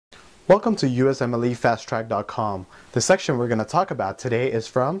Welcome to USMLEFasttrack.com. The section we're going to talk about today is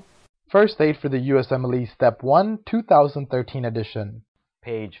from First Aid for the USMLE Step 1, 2013 edition.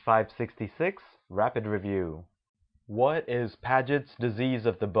 Page 566, Rapid Review. What is Paget's disease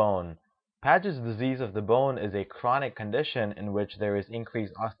of the bone? Paget's disease of the bone is a chronic condition in which there is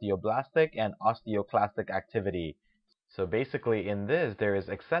increased osteoblastic and osteoclastic activity. So basically in this, there is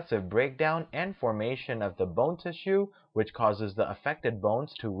excessive breakdown and formation of the bone tissue, which causes the affected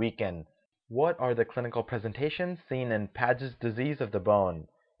bones to weaken. What are the clinical presentations seen in Paget's disease of the bone?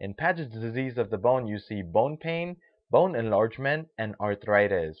 In Paget's disease of the bone, you see bone pain, bone enlargement, and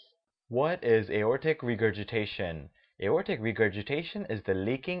arthritis. What is aortic regurgitation? Aortic regurgitation is the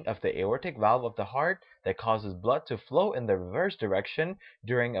leaking of the aortic valve of the heart that causes blood to flow in the reverse direction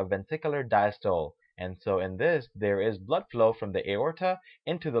during a ventricular diastole. And so in this, there is blood flow from the aorta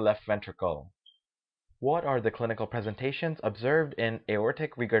into the left ventricle. What are the clinical presentations observed in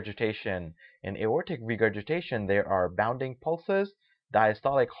aortic regurgitation? In aortic regurgitation, there are bounding pulses,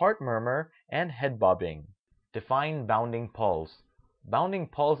 diastolic heart murmur, and head bobbing. Define bounding pulse. Bounding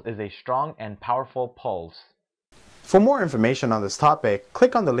pulse is a strong and powerful pulse. For more information on this topic,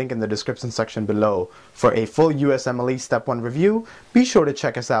 click on the link in the description section below. For a full USMLE Step 1 review, be sure to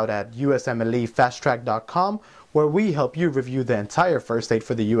check us out at USMLEFasttrack.com, where we help you review the entire first aid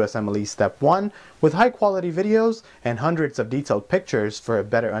for the USMLE Step 1 with high-quality videos and hundreds of detailed pictures for a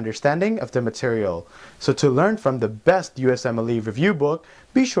better understanding of the material. So to learn from the best USMLE review book,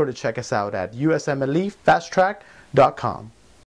 be sure to check us out at USMLEFasttrack.com.